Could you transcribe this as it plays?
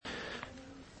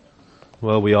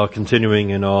Well, we are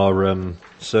continuing in our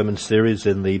sermon series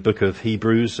in the book of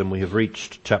Hebrews, and we have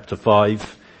reached chapter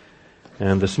 5.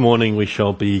 And this morning we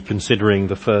shall be considering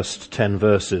the first 10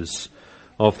 verses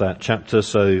of that chapter.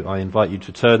 So I invite you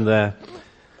to turn there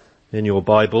in your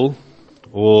Bible,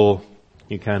 or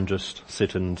you can just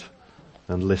sit and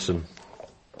listen.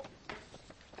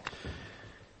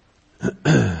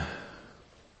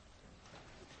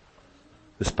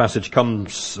 This passage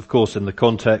comes, of course, in the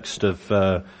context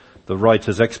of the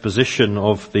writer's exposition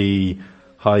of the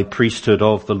high priesthood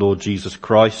of the Lord Jesus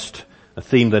Christ, a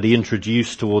theme that he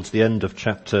introduced towards the end of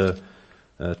chapter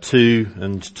 2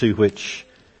 and to which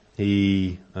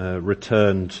he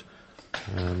returned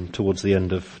towards the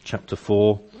end of chapter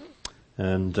 4.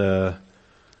 And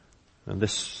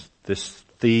this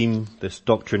theme, this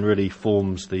doctrine really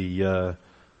forms the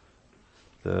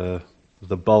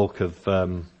bulk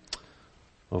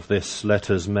of this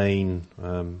letter's main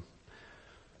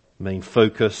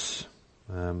focus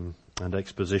and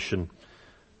exposition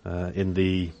in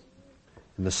the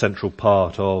central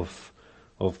part of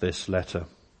this letter.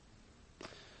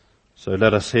 So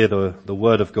let us hear the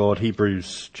word of God,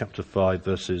 Hebrews chapter 5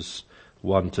 verses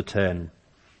 1 to 10.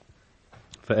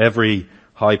 For every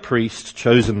high priest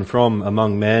chosen from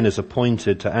among men is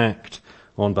appointed to act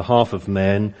on behalf of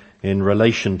men in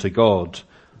relation to God,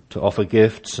 to offer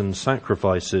gifts and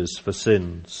sacrifices for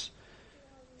sins.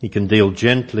 He can deal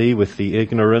gently with the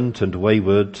ignorant and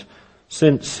wayward,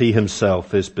 since he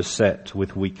himself is beset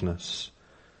with weakness.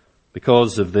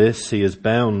 Because of this, he is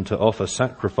bound to offer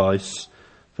sacrifice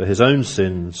for his own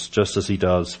sins, just as he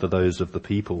does for those of the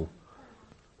people.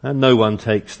 And no one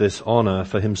takes this honor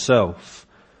for himself,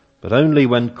 but only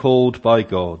when called by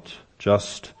God,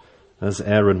 just as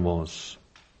Aaron was.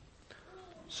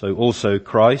 So also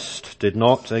Christ did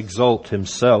not exalt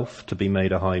himself to be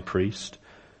made a high priest,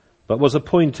 but was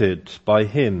appointed by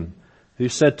him who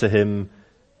said to him,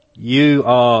 "You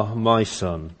are my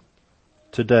son.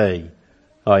 Today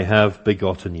I have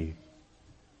begotten you."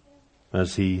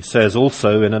 As he says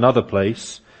also in another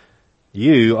place,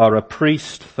 "You are a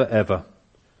priest forever,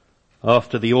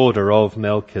 after the order of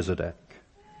Melchizedek."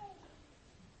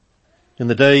 In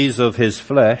the days of his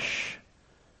flesh,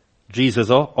 Jesus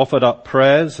offered up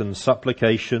prayers and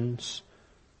supplications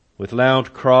with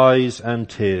loud cries and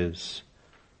tears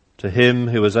to him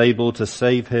who was able to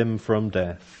save him from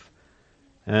death,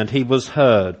 and he was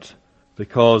heard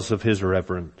because of his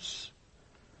reverence.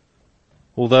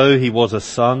 Although he was a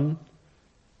son,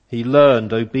 he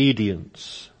learned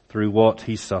obedience through what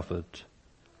he suffered.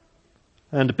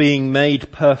 And being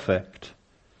made perfect,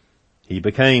 he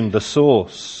became the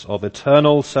source of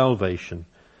eternal salvation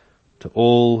to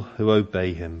all who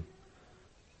obey him,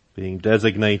 being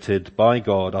designated by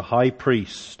God a high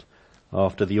priest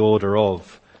after the order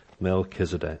of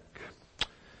Melchizedek.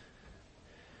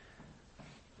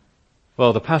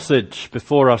 Well, the passage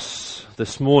before us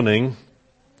this morning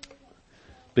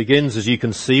begins, as you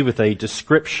can see, with a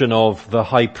description of the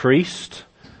high priest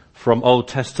from Old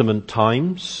Testament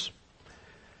times.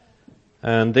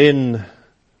 And in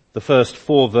the first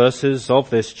 4 verses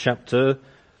of this chapter,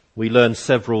 we learn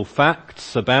several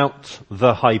facts about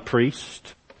the high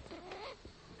priest.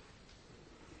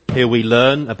 Here we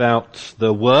learn about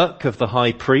the work of the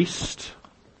high priest.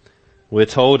 We're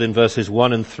told in verses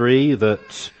 1 and 3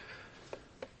 that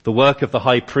the work of the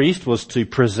high priest was to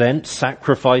present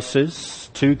sacrifices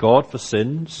to God for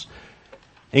sins,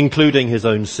 including his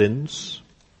own sins.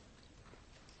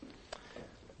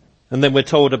 And then we're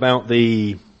told about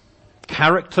the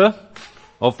character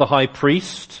of the high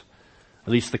priest,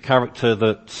 at least the character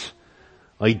that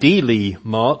ideally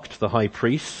marked the high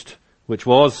priest, which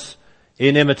was,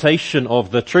 in imitation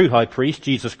of the true high priest,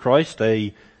 Jesus Christ,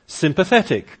 a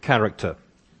sympathetic character.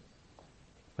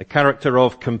 A character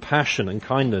of compassion and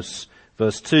kindness.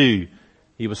 Verse 2,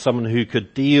 he was someone who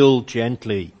could deal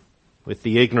gently with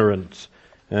the ignorant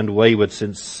and wayward,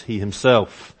 since he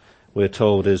himself, we're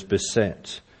told, is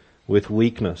beset with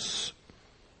weakness.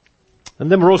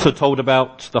 And then we're also told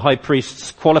about the high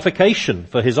priest's qualification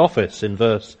for his office in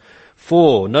verse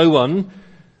 4. No one,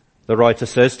 the writer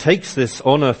says, takes this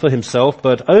honor for himself,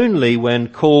 but only when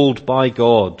called by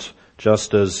God,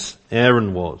 just as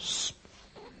Aaron was.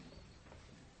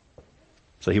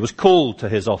 So he was called to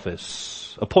his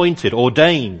office, appointed,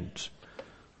 ordained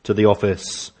to the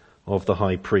office of the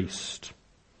high priest.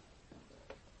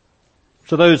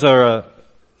 So those are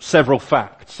several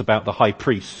facts about the high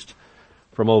priest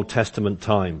from Old Testament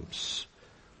times.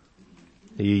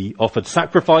 He offered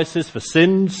sacrifices for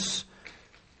sins,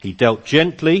 he dealt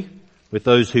gently with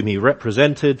those whom he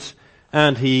represented,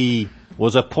 and he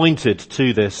was appointed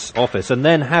to this office. And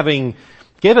then, having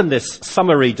given this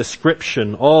summary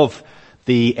description of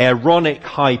the Aaronic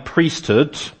high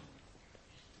priesthood,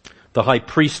 the high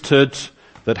priesthood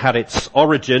that had its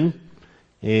origin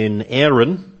in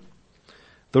Aaron,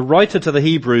 the writer to the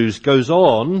Hebrews goes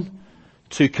on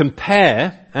to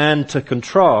compare and to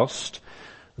contrast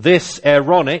this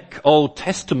Aaronic Old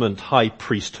Testament high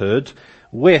priesthood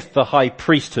with the high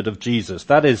priesthood of Jesus.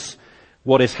 That is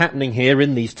what is happening here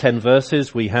in these 10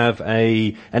 verses. We have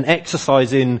an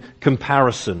exercise in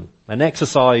comparison, an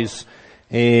exercise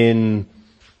in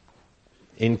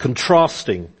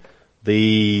contrasting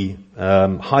the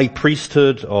high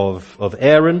priesthood of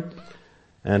Aaron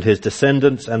and his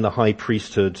descendants and the high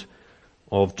priesthood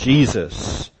of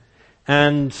Jesus.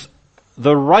 And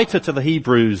the writer to the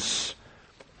Hebrews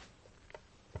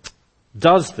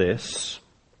does this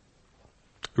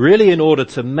really in order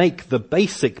to make the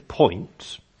basic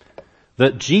point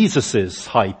that Jesus'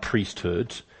 high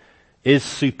priesthood is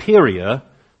superior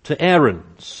to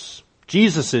Aaron's.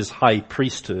 Jesus' high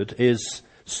priesthood is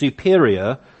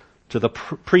superior to the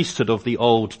priesthood of the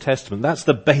Old Testament. That's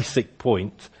the basic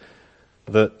point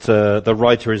that the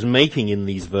writer is making in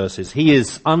these verses. He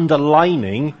is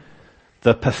underlining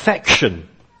the perfection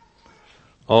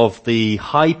of the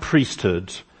high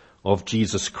priesthood of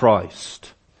Jesus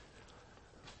Christ.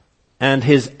 And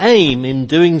his aim in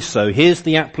doing so, here's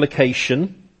the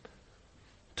application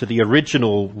to the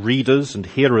original readers and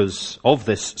hearers of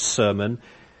this sermon.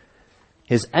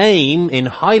 His aim in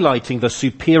highlighting the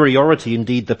superiority,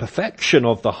 indeed the perfection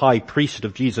of the high priesthood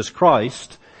of Jesus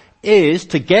Christ, is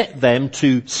to get them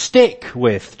to stick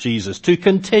with Jesus, to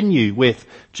continue with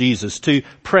Jesus, to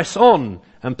press on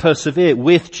and persevere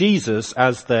with Jesus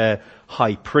as their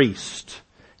high priest.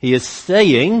 He is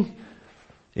saying,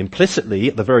 implicitly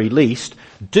at the very least,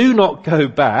 do not go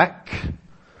back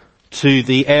to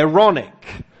the Aaronic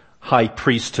high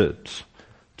priesthood,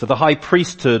 to the high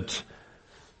priesthood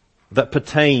that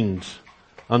pertained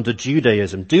under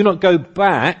Judaism. Do not go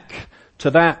back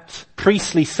to that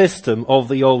priestly system of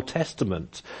the Old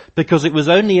Testament, because it was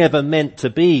only ever meant to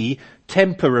be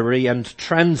temporary and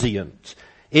transient.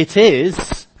 It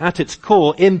is, at its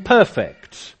core,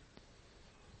 imperfect.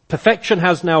 Perfection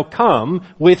has now come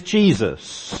with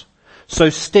Jesus. So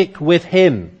stick with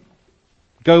him.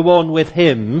 Go on with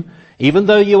him. Even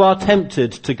though you are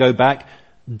tempted to go back,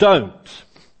 don't.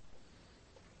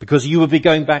 Because you will be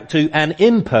going back to an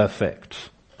imperfect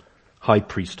high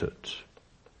priesthood.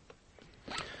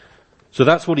 So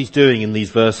that's what he's doing in these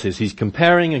verses. He's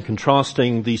comparing and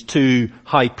contrasting these two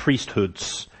high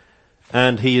priesthoods.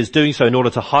 And he is doing so in order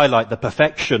to highlight the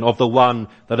perfection of the one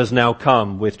that has now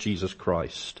come with Jesus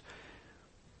Christ,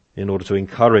 in order to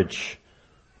encourage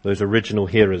those original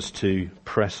hearers to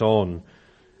press on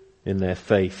in their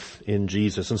faith in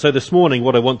Jesus. And so this morning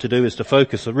what I want to do is to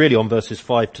focus really on verses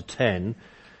 5 to 10.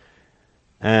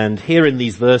 And here in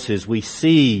these verses we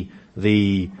see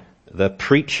the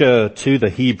preacher to the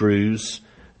Hebrews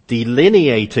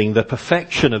delineating the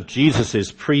perfection of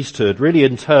Jesus' priesthood really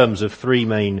in terms of three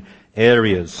main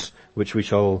areas, which we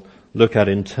shall look at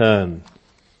in turn.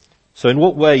 So in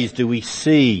what ways do we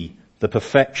see the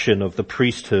perfection of the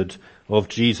priesthood of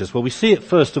Jesus? Well, we see it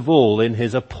first of all in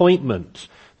his appointment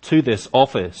to this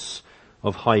office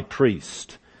of high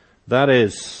priest. That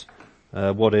is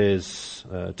what is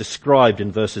described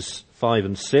in verses 5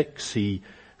 and 6. He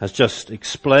has just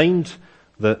explained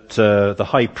that the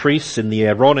high priests in the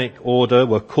Aaronic order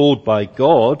were called by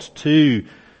God to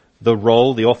the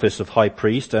role, the office of high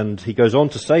priest, and he goes on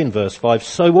to say in verse 5,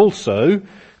 so also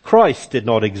Christ did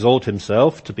not exalt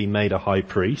himself to be made a high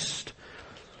priest,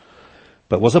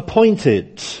 but was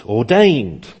appointed,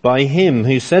 ordained by him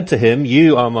who said to him,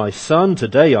 you are my son,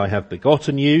 today I have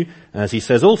begotten you. As he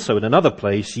says also in another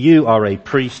place, you are a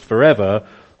priest forever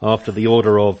after the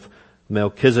order of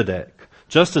Melchizedek.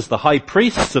 Just as the high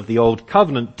priests of the old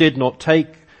covenant did not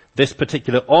take this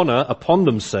particular honor upon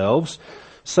themselves,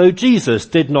 so Jesus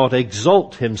did not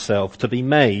exalt himself to be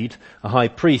made a high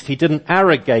priest. He didn't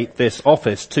arrogate this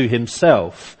office to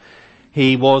himself.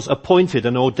 He was appointed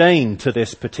and ordained to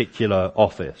this particular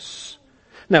office.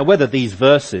 Now, whether these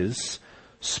verses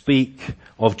speak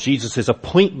of Jesus'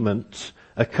 appointment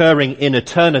occurring in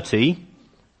eternity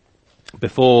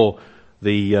before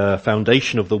the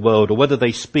foundation of the world, or whether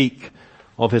they speak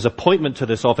of his appointment to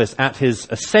this office at his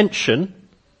ascension,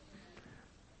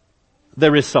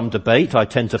 there is some debate. I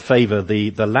tend to favor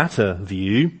the latter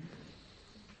view.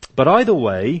 But either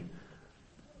way,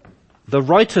 the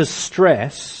writer's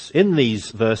stress in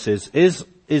these verses is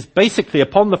basically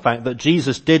upon the fact that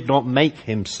Jesus did not make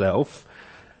himself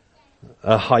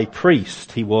a high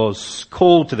priest. He was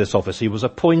called to this office. He was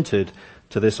appointed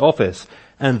to this office.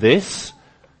 And this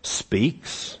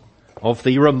speaks of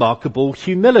the remarkable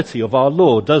humility of our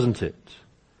Lord, doesn't it?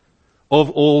 Of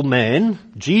all men,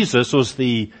 Jesus was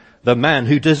the man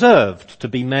who deserved to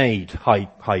be made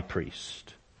high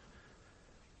priest.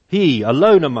 He,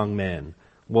 alone among men,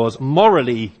 was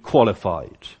morally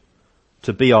qualified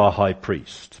to be our high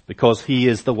priest, because he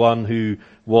is the one who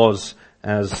was,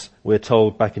 as we're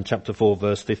told back in chapter 4,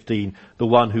 verse 15, the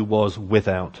one who was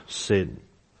without sin.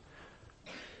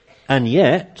 And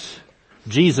yet,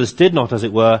 Jesus did not, as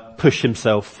it were, push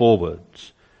himself forward.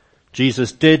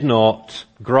 Jesus did not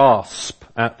grasp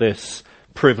at this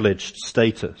privileged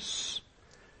status.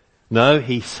 No,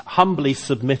 he humbly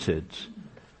submitted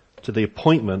to the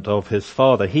appointment of his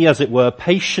Father. He, as it were,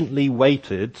 patiently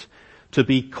waited to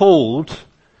be called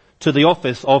to the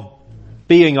office of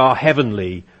being our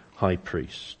heavenly high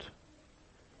priest.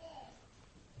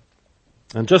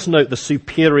 And just note the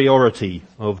superiority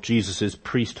of Jesus'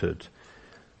 priesthood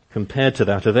compared to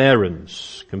that of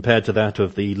Aaron's, compared to that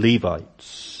of the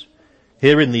Levites.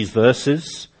 Here in these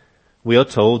verses, we are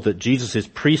told that Jesus'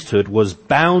 priesthood was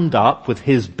bound up with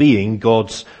his being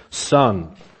God's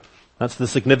Son. That's the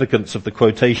significance of the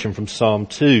quotation from Psalm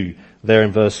 2, there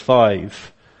in verse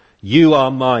 5. You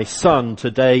are my Son,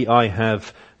 today I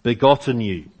have begotten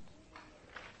you.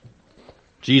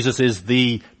 Jesus is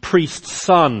the priest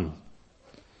son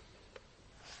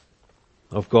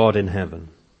of God in heaven.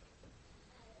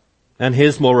 And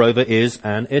his, moreover, is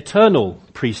an eternal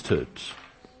priesthood.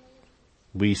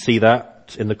 We see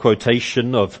that in the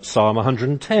quotation of Psalm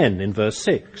 110 in verse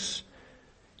 6.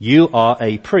 You are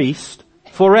a priest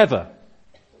forever.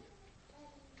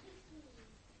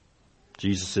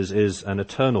 Jesus is an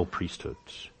eternal priesthood.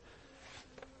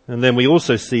 And then we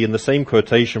also see in the same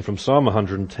quotation from Psalm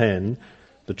 110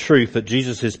 the truth that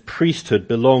Jesus' priesthood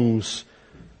belongs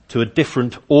to a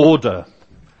different order,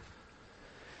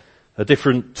 a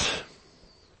different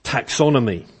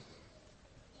taxonomy.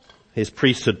 His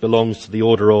priesthood belongs to the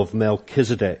order of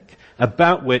Melchizedek,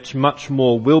 about which much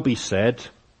more will be said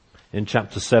in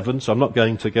chapter 7, so I'm not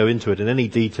going to go into it in any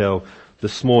detail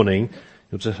this morning.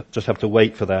 You'll just have to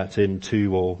wait for that in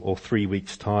 2 or 3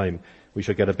 weeks' time. We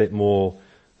shall get a bit more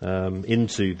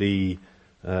into the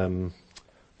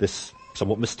this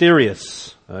somewhat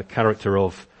mysterious character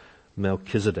of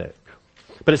Melchizedek.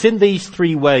 But it's in these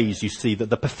 3 ways, you see, that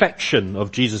the perfection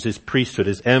of Jesus' priesthood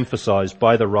is emphasized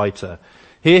by the writer.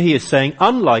 Here he is saying,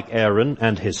 unlike Aaron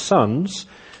and his sons,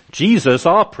 Jesus,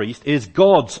 our priest, is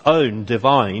God's own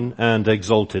divine and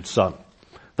exalted Son.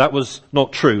 That was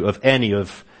not true of any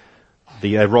of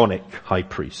the Aaronic high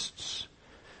priests.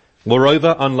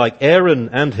 Moreover, unlike Aaron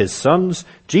and his sons,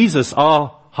 Jesus,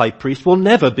 our high priest, will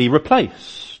never be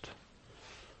replaced.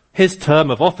 His term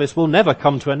of office will never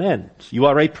come to an end. You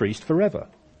are a priest forever.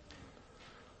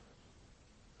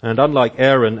 And unlike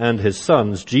Aaron and his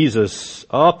sons, Jesus,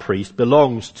 our priest,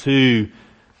 belongs to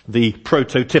the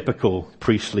prototypical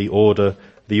priestly order,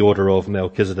 the order of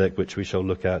Melchizedek, which we shall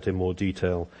look at in more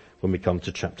detail when we come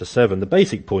to chapter 7. The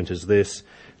basic point is this: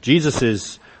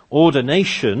 Jesus'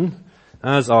 ordination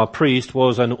as our priest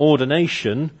was an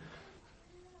ordination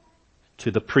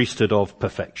to the priesthood of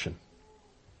perfection.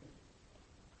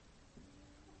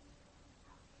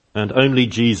 And only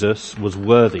Jesus was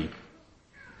worthy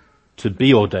to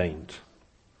be ordained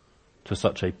to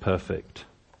such a perfect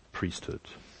priesthood.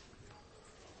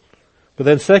 But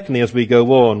then secondly, as we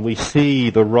go on, we see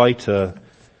the writer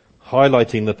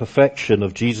highlighting the perfection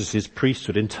of Jesus'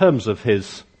 priesthood in terms of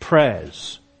his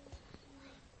prayers.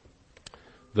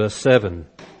 Verse 7.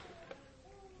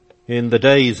 In the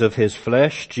days of his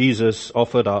flesh, Jesus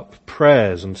offered up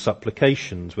prayers and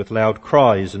supplications with loud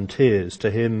cries and tears to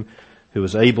him who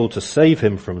was able to save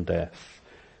him from death.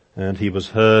 And he was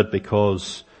heard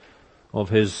because of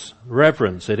his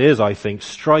reverence. It is, I think,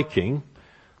 striking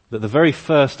that the very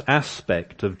first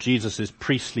aspect of Jesus'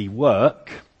 priestly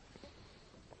work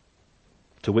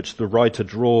to which the writer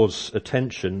draws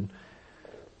attention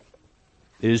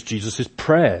is Jesus'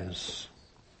 prayers.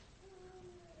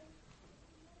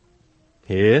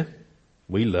 Here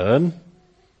we learn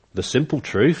the simple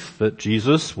truth that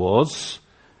Jesus was,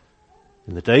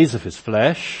 in the days of his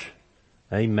flesh,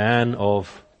 a man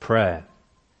of prayer.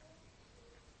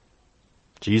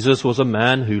 Jesus was a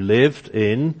man who lived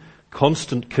in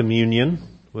constant communion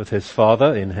with his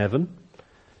Father in heaven.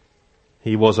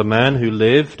 He was a man who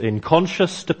lived in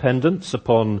conscious dependence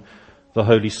upon the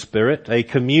Holy Spirit, a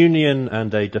communion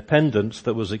and a dependence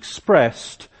that was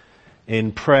expressed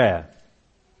in prayer.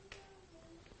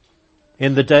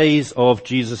 In the days of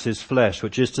Jesus' flesh,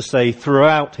 which is to say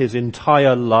throughout his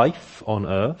entire life on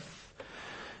earth,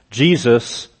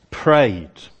 Jesus prayed.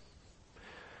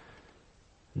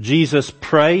 Jesus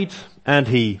prayed and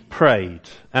he prayed,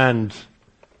 and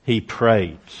he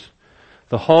prayed.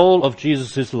 The whole of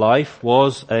Jesus' life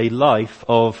was a life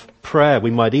of prayer.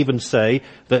 We might even say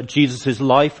that Jesus'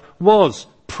 life was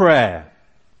prayer.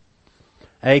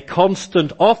 A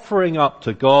constant offering up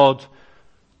to God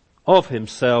of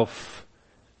himself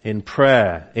in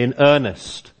prayer, in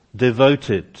earnest,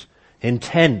 devoted,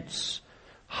 intense,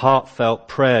 heartfelt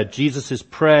prayer. Jesus'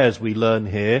 prayers, we learn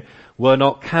here, were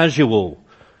not casual.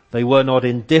 They were not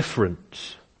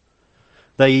indifferent.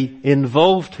 They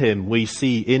involved him, we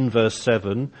see in verse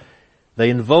 7,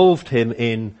 they involved him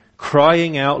in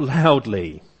crying out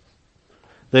loudly.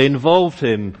 They involved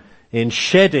him in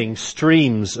shedding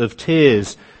streams of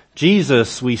tears.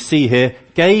 Jesus, we see here,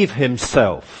 gave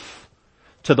himself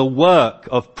to the work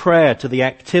of prayer, to the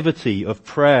activity of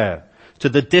prayer, to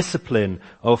the discipline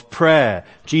of prayer.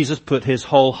 Jesus put his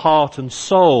whole heart and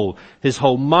soul, his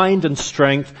whole mind and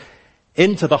strength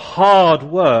into the hard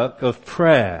work of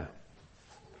prayer.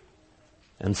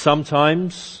 And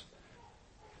sometimes,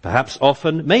 perhaps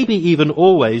often, maybe even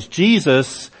always,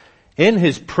 Jesus in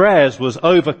his prayers was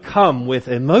overcome with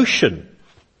emotion.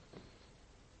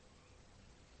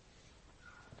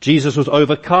 Jesus was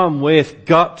overcome with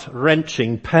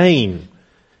gut-wrenching pain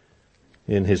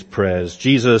in his prayers.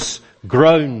 Jesus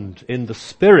groaned in the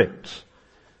Spirit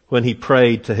when he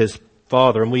prayed to his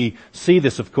Father. And we see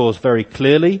this, of course, very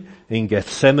clearly in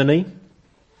Gethsemane.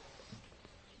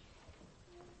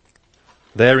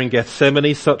 There in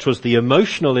Gethsemane, such was the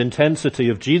emotional intensity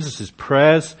of Jesus'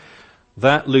 prayers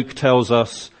that, Luke tells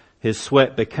us, his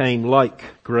sweat became like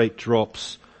great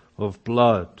drops of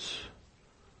blood.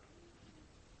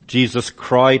 Jesus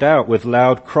cried out with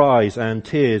loud cries and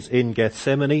tears in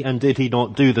Gethsemane, and did he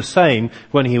not do the same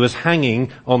when he was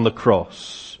hanging on the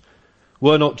cross?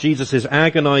 Were not Jesus'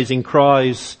 agonizing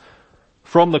cries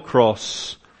from the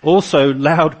cross also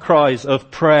loud cries of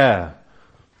prayer?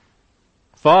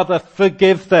 Father,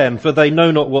 forgive them, for they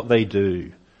know not what they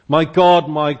do. My God,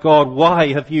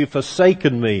 why have you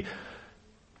forsaken me?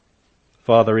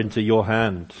 Father, into your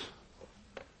hand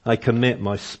I commit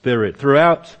my spirit.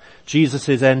 Throughout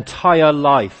Jesus' entire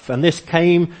life, and this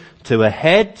came to a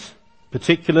head,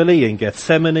 particularly in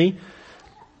Gethsemane,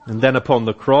 and then upon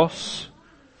the cross,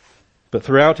 but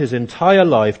throughout his entire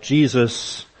life,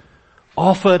 Jesus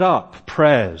offered up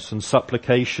prayers and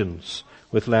supplications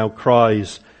with loud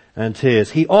cries and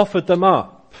tears. He offered them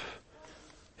up.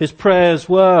 His prayers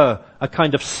were a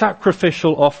kind of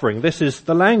sacrificial offering. This is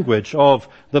the language of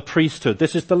the priesthood.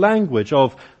 This is the language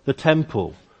of the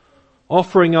temple.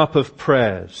 Offering up of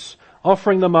prayers.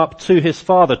 Offering them up to his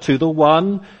Father, to the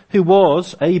one who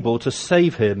was able to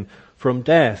save him from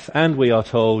death. And we are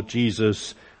told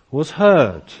Jesus was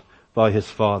heard by his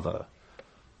Father,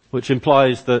 which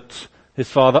implies that his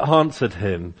Father answered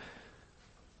him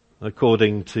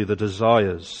according to the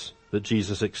desires that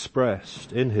Jesus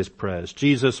expressed in his prayers.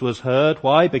 Jesus was heard.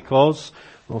 Why? Because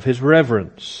of his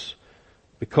reverence,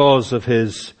 because of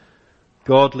his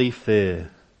godly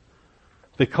fear,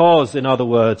 because, in other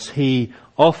words, he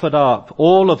offered up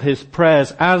all of his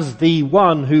prayers as the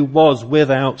one who was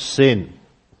without sin,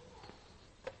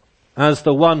 as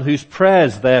the one whose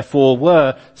prayers, therefore,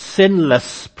 were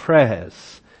sinless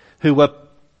prayers, who were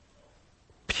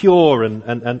pure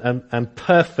and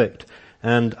perfect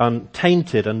and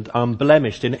untainted and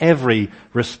unblemished in every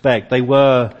respect. They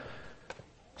were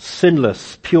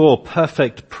sinless, pure,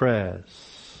 perfect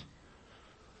prayers.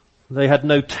 They had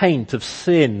no taint of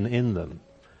sin in them,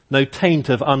 no taint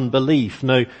of unbelief,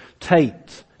 no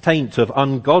taint of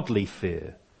ungodly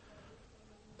fear,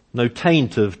 no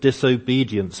taint of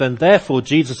disobedience. And therefore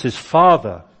Jesus'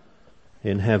 Father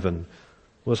in heaven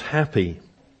was happy.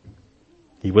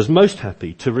 He was most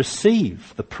happy to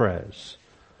receive the prayers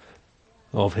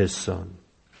of his Son.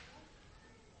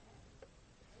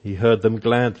 He heard them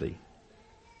gladly.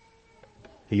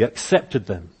 He accepted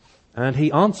them, and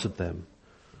he answered them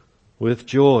with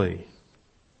joy.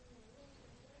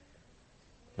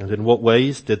 And in what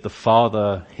ways did the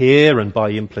Father hear and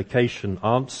by implication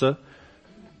answer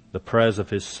the prayers of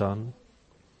his Son?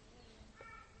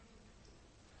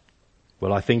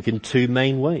 Well, I think in two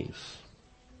main ways.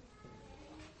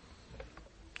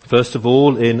 First of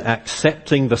all, in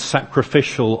accepting the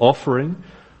sacrificial offering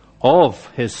of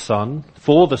his Son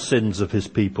for the sins of his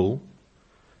people.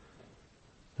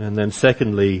 And then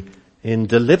secondly, in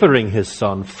delivering his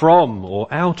Son from or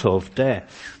out of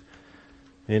death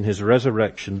in his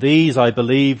resurrection. These, I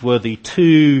believe, were the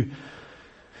two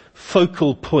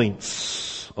focal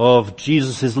points of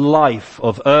Jesus' life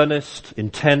of earnest,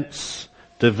 intense,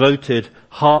 devoted,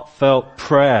 heartfelt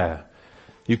prayer.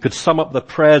 You could sum up the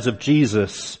prayers of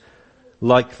Jesus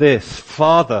like this: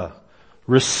 Father,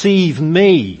 receive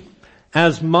me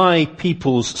as my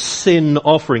people's sin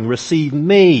offering. Receive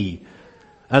me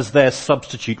as their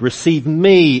substitute. Receive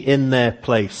me in their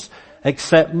place.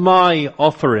 Accept my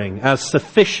offering as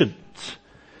sufficient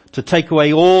to take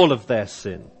away all of their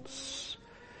sins.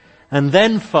 And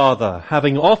then, Father,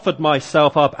 having offered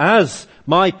myself up as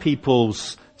my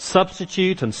people's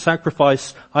substitute and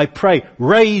sacrifice, I pray,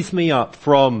 raise me up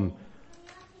from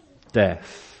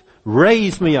death.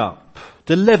 Raise me up.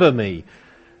 Deliver me,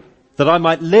 that I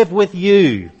might live with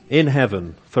you in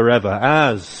heaven forever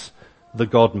as the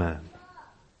God-man.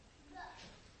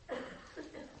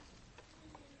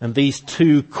 And these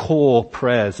two core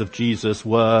prayers of Jesus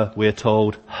were, we're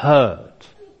told, heard.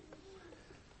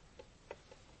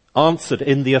 Answered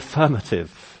in the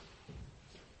affirmative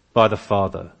by the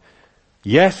Father.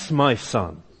 Yes, my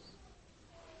Son.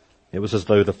 It was as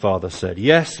though the Father said,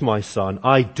 yes, my Son,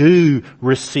 I do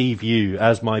receive you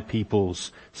as my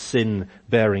people's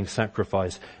sin-bearing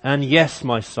sacrifice. And yes,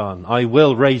 my Son, I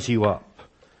will raise you up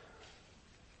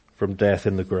from death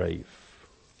in the grave.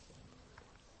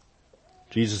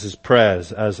 Jesus'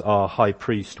 prayers as our high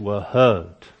priest were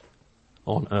heard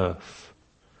on earth.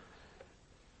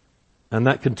 And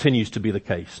that continues to be the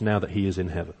case now that he is in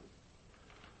heaven.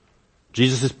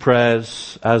 Jesus'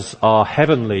 prayers as our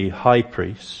heavenly high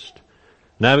priest,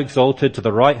 now exalted to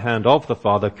the right hand of the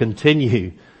Father,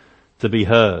 continue to be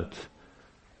heard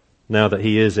now that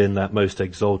he is in that most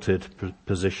exalted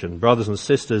position. Brothers and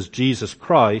sisters, Jesus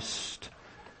Christ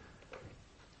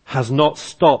has not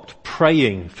stopped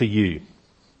praying for you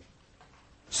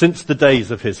since the days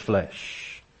of his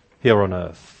flesh here on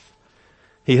earth.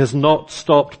 He has not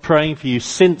stopped praying for you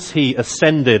since he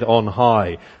ascended on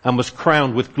high and was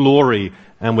crowned with glory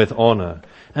and with honor.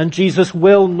 And Jesus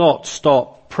will not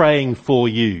stop praying for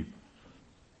you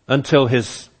until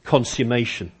his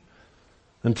consummation,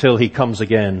 until he comes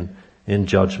again in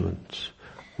judgment.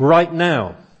 Right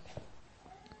now,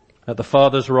 at the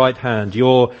Father's right hand,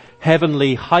 your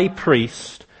heavenly high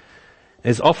priest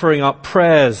is offering up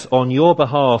prayers on your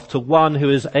behalf to one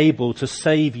who is able to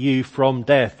save you from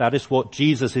death. That is what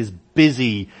Jesus is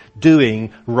busy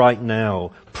doing right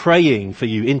now, praying for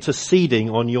you,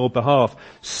 interceding on your behalf,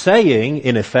 saying,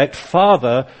 in effect,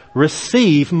 Father,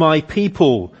 receive my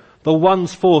people, the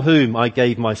ones for whom I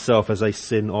gave myself as a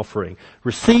sin offering.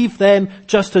 Receive them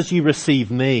just as you receive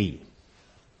me.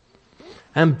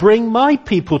 And bring my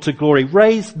people to glory.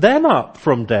 Raise them up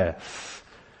from death,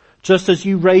 just as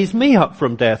you raised me up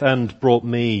from death and brought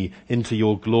me into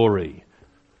your glory.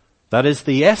 That is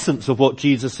the essence of what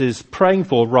Jesus is praying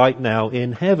for right now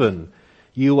in heaven.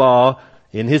 You are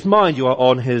in his mind, you are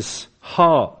on his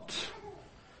heart.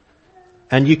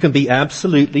 And you can be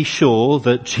absolutely sure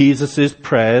that Jesus'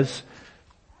 prayers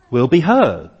will be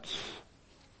heard.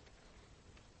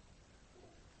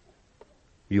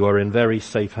 You are in very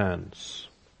safe hands,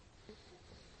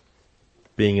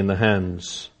 being in the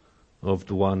hands of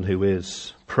the one who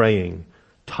is praying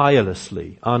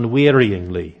tirelessly,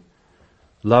 unwearyingly,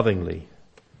 lovingly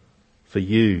for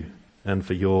you and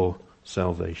for your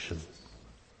salvation.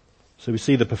 So we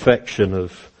see the perfection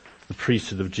of the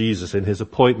priesthood of Jesus in his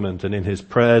appointment and in his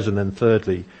prayers. And then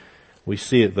thirdly, we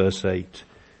see at verse 8,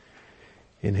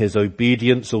 in his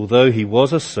obedience, although he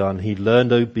was a son, he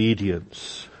learned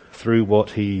obedience through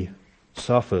what he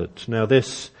suffered. Now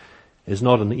this is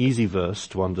not an easy verse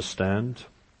to understand.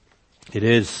 It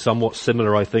is somewhat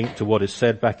similar, I think, to what is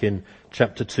said back in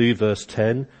chapter 2, verse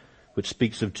 10, which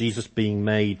speaks of Jesus being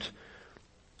made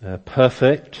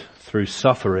perfect through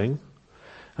suffering.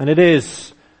 And it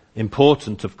is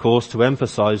important, of course, to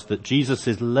emphasize that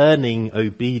Jesus' learning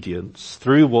obedience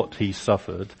through what he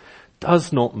suffered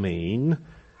does not mean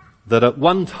that at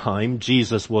one time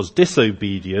Jesus was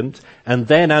disobedient and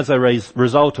then as a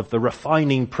result of the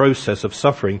refining process of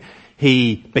suffering,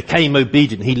 he became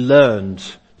obedient. He learned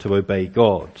to obey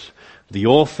God. The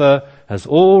author has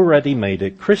already made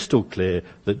it crystal clear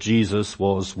that Jesus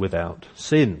was without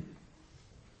sin.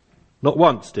 Not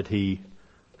once did he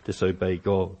disobey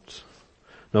God.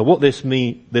 Now what this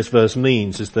verse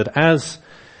means is that as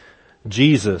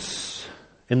Jesus,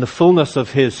 in the fullness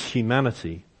of his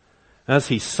humanity, as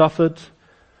he suffered,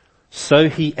 so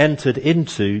he entered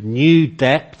into new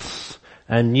depths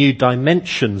and new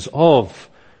dimensions of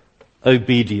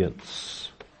obedience.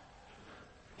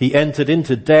 He entered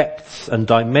into depths and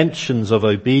dimensions of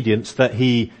obedience that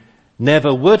he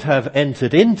never would have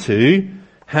entered into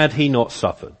had he not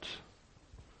suffered.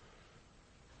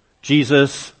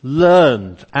 Jesus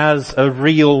learned as a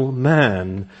real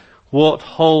man what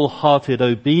wholehearted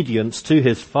obedience to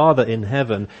his Father in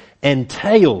heaven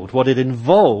entailed, what it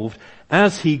involved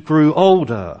as he grew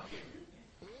older.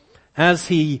 as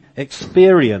he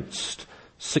experienced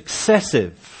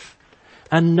successive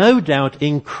and no doubt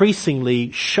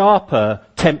increasingly sharper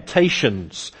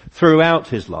temptations throughout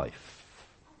his life.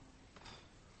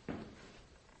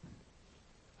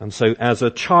 And so as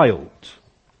a child,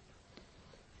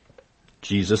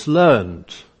 Jesus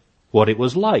learned what it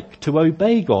was like to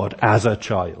obey God as a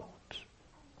child.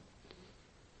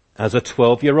 As a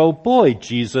 12-year-old boy,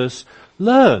 Jesus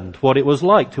learned what it was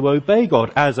like to obey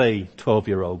God as a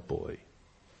 12-year-old boy.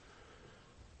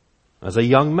 As a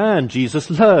young man, Jesus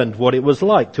learned what it was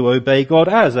like to obey God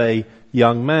as a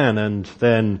young man, and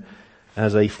then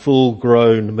as a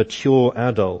full-grown, mature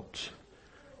adult,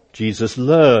 Jesus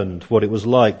learned what it was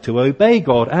like to obey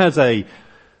God as a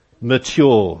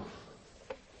mature,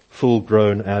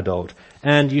 full-grown adult.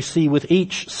 And you see, with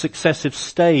each successive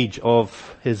stage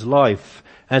of his life,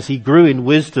 as he grew in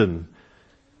wisdom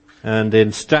and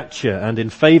in stature and in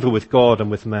favor with God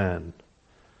and with man,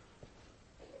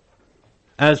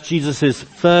 as Jesus'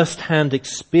 first-hand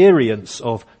experience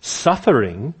of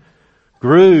suffering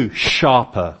grew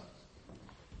sharper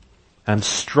and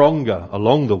stronger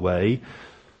along the way,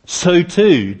 so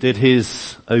too did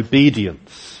his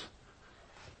obedience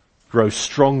grow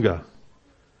stronger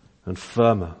and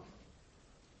firmer.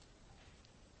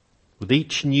 With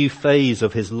each new phase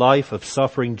of his life of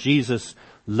suffering, Jesus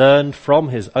learned from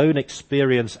his own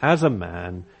experience as a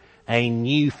man a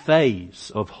new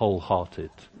phase of wholehearted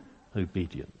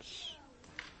obedience.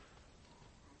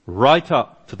 Right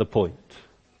up to the point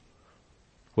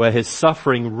where his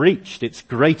suffering reached its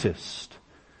greatest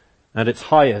and its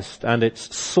highest and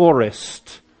its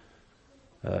sorest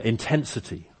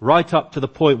intensity. Right up to the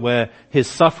point where his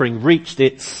suffering reached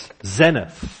its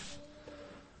zenith,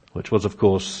 which was, of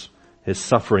course, his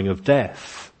suffering of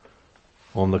death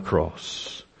on the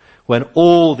cross. When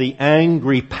all the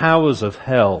angry powers of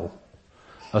hell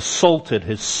assaulted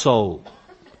his soul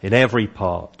in every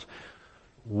part.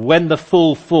 When the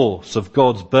full force of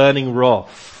God's burning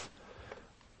wrath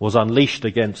was unleashed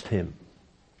against him.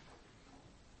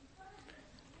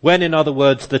 When, in other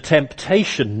words, the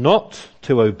temptation not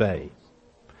to obey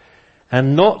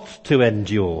and not to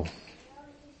endure,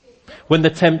 when the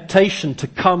temptation to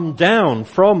come down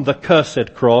from the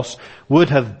cursed cross would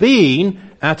have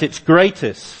been at its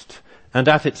greatest and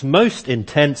at its most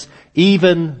intense,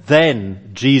 even then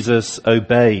Jesus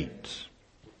obeyed.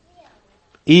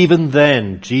 Even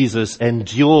then Jesus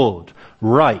endured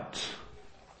right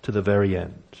to the very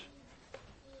end.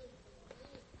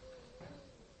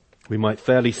 We might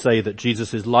fairly say that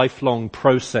Jesus' lifelong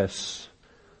process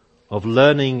of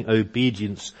learning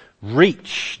obedience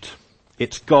reached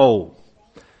its goal.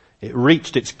 It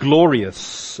reached its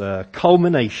glorious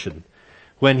culmination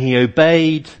when he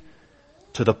obeyed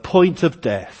to the point of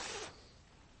death,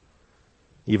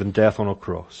 even death on a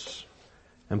cross.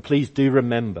 And please do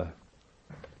remember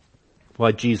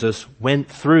why Jesus went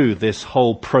through this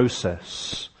whole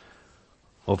process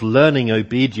of learning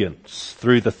obedience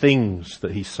through the things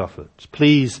that he suffered.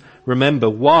 Please remember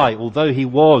why, although he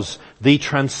was the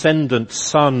transcendent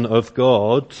Son of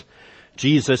God,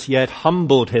 Jesus yet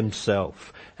humbled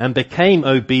himself and became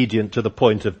obedient to the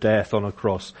point of death on a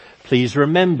cross. Please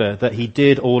remember that he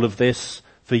did all of this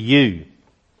for you.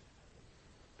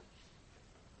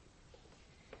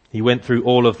 He went through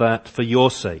all of that for your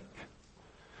sake,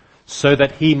 so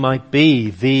that he might be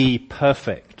the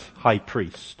perfect high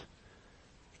priest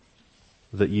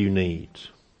that you need.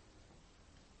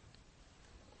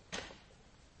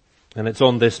 And it's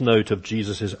on this note of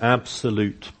Jesus'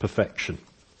 absolute perfection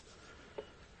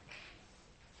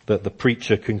that the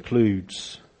preacher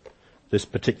concludes this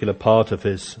particular part of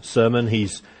his sermon.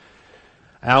 He's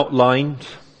outlined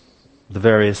the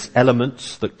various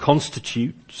elements that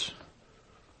constitute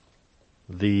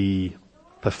the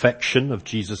perfection of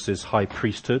Jesus' high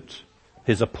priesthood,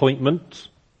 his appointment,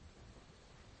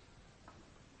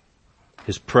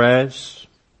 his prayers,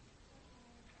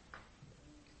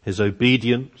 his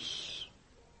obedience.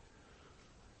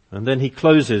 And then he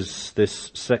closes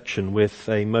this section with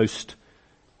a most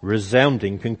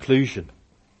resounding conclusion.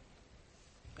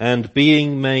 And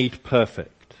being made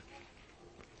perfect,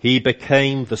 he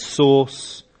became the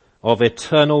source of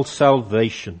eternal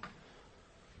salvation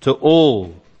to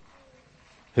all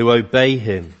who obey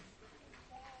him,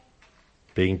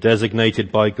 being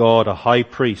designated by God a high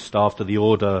priest after the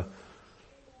order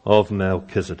of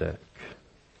Melchizedek.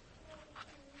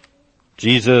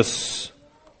 Jesus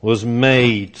was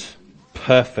made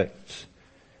perfect.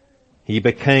 He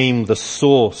became the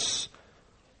source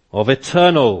of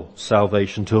eternal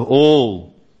salvation to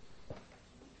all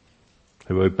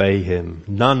who obey him.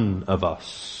 None of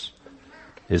us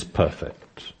is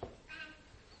perfect.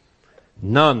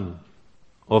 None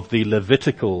of the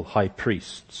Levitical high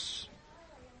priests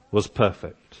was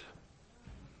perfect.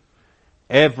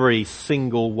 Every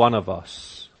single one of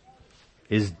us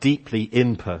is deeply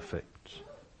imperfect,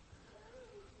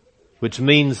 which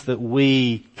means that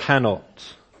we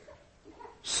cannot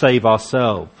save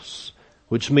ourselves,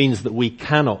 which means that we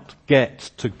cannot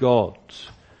get to God,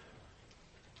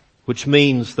 which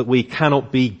means that we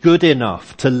cannot be good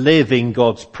enough to live in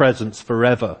God's presence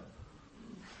forever.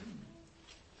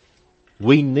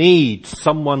 We need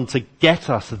someone to get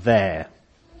us there.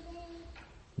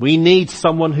 We need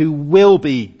someone who will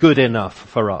be good enough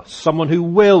for us, someone who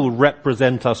will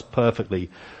represent us perfectly,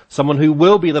 someone who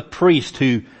will be the priest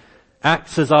who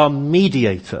acts as our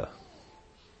mediator.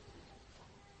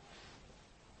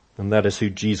 And that is who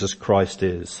Jesus Christ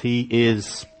is. He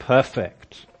is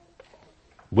perfect,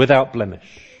 without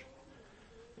blemish.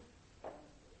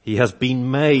 He has been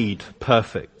made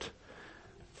perfect,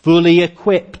 fully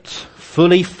equipped,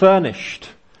 fully furnished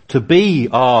to be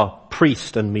our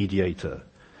priest and mediator.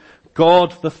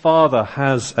 God the Father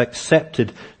has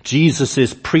accepted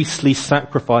Jesus' priestly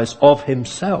sacrifice of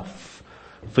himself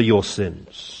for your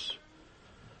sins.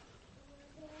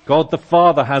 God the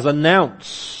Father has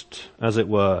announced, as it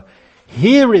were,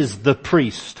 here is the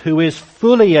priest who is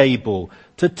fully able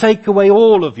to take away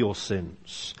all of your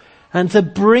sins and to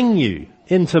bring you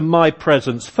into my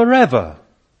presence forever.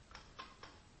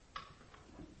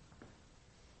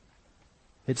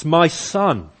 It's my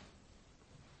Son,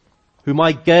 whom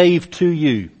I gave to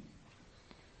you,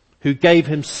 who gave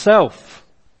himself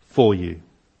for you.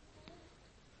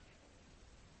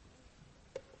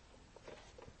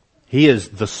 He is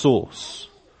the source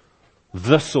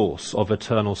of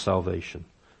eternal salvation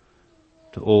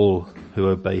to all who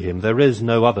obey him. There is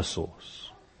no other source.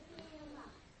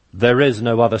 There is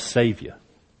no other Saviour.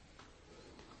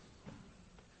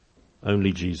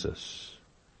 Only Jesus.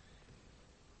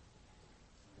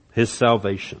 His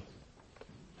salvation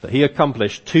that he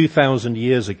accomplished 2,000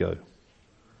 years ago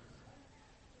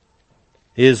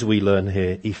is, we learn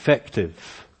here,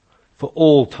 effective for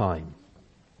all time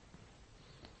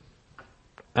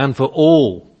and for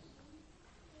all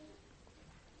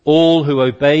who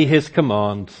obey his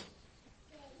command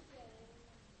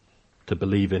to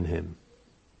believe in him.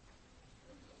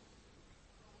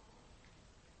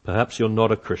 Perhaps you're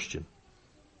not a Christian.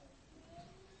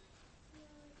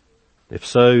 If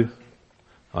so,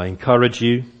 I encourage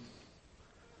you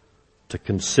to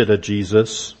consider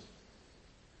Jesus.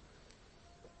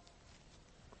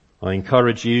 I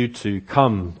encourage you to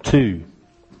come to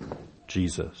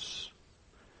Jesus,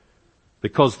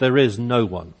 because there is no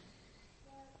one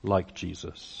like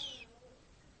Jesus.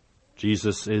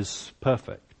 Jesus is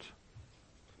perfect.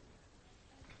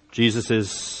 Jesus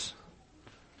is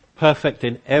perfect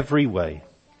in every way.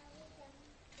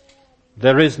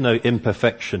 There is no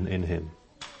imperfection in him.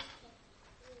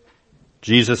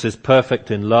 Jesus is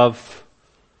perfect in love,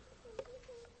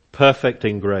 perfect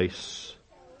in grace,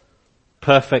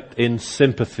 perfect in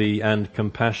sympathy and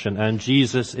compassion, and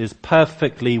Jesus is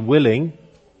perfectly willing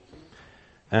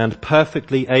and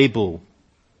perfectly able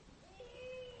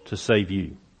to save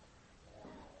you,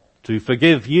 to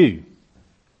forgive you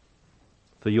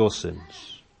for your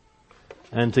sins,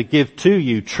 and to give to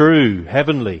you true,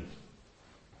 heavenly,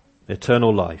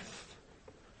 eternal life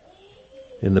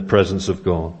in the presence of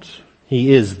God.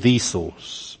 He is the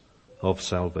source of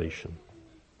salvation.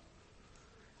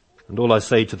 And all I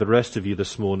say to the rest of you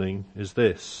this morning is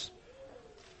this: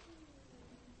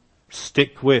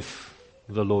 stick with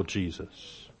the Lord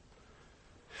Jesus.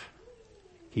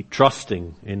 Keep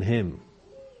trusting in him.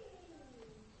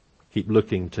 Keep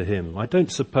looking to him. I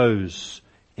don't suppose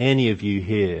any of you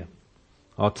here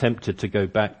are tempted to go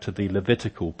back to the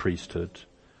Levitical priesthood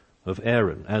of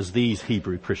Aaron, as these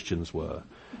Hebrew Christians were.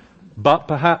 But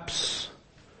perhaps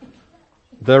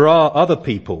there are other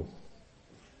people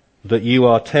that you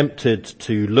are tempted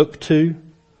to look to,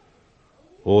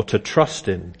 or to trust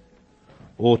in,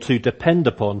 or to depend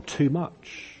upon too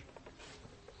much.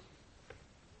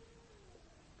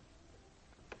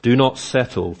 Do not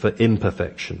settle for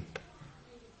imperfection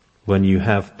when you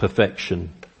have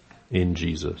perfection in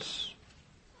Jesus.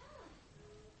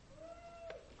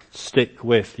 Stick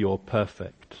with your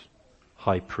perfect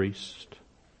high priest.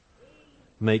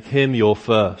 Make him your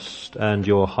first and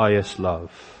your highest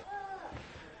love.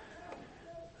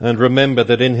 And remember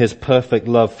that in his perfect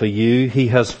love for you, he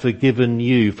has forgiven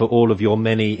you for all of your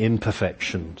many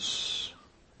imperfections.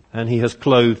 And he has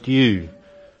clothed you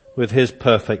with his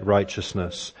perfect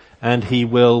righteousness. And he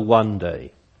will one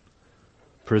day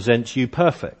present you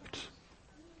perfect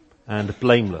and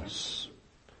blameless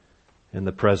in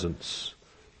the presence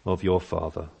of your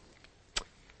Father.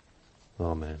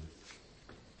 Amen.